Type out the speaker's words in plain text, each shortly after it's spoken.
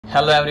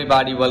Hello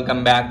everybody,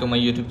 welcome back to my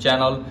YouTube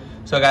channel.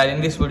 So guys,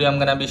 in this video I'm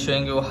gonna be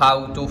showing you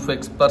how to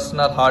fix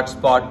personal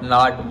hotspot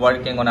not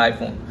working on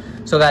iPhone.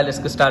 So guys, let's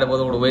get started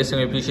without wasting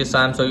your precious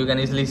time. So you can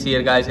easily see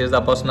here guys, here's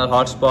the personal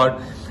hotspot.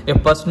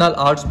 If personal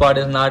hotspot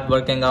is not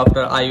working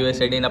after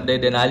iOS 18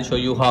 update, then I'll show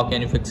you how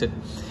can you fix it.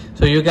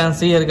 So you can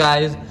see here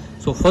guys,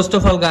 so first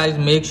of all guys,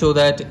 make sure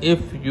that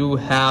if you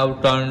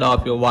have turned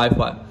off your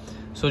Wi-Fi,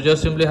 so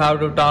just simply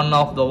have to turn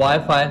off the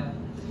Wi-Fi,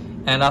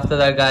 and after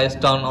that guys,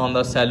 turn on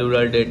the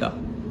cellular data.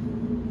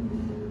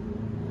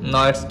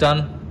 Now it's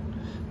done.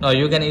 Now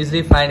you can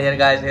easily find here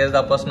guys, here's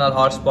the personal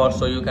hotspot,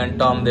 so you can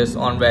turn this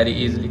on very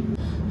easily.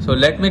 So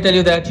let me tell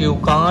you that you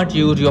can't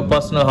use your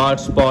personal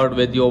hotspot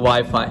with your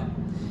Wi-Fi.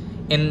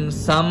 In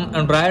some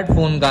Android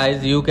phone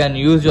guys, you can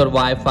use your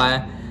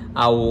Wi-Fi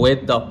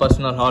with the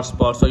personal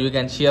hotspot, so you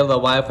can share the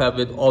Wi-Fi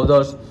with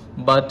others,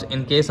 but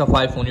in case of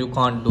iPhone you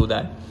can't do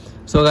that.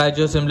 So guys,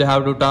 just simply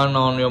have to turn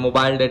on your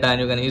mobile data and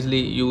you can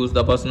easily use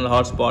the personal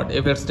hotspot.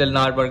 If it's still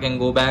not working,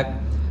 go back,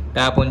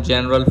 tap on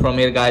general. From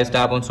here guys,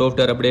 tap on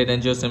software update,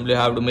 and just simply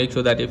have to make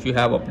sure that if you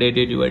have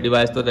updated your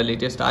device to the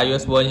latest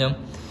iOS version.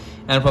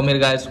 And from here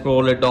guys,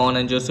 scroll it down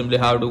and just simply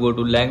have to go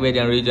to language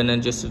and region,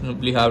 and just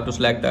simply have to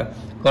select the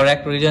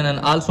correct region,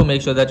 and also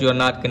make sure that you are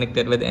not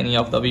connected with any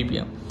of the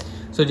VPN.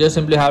 So just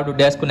simply have to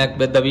disconnect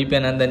with the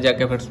VPN and then check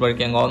if it's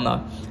working or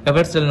not. If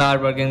it's still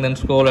not working, then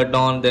scroll it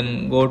down,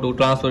 then go to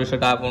transfer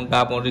reset, tap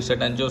on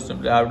reset, and just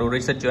simply have to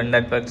reset your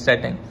network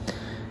setting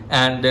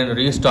and then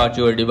restart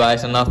your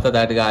device. And after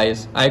that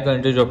guys, I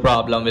guarantee your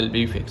problem will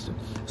be fixed.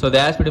 So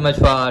that's pretty much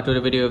for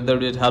today's video. If the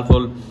video is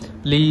helpful,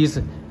 please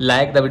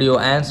like the video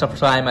and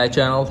subscribe my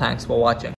channel. Thanks for watching.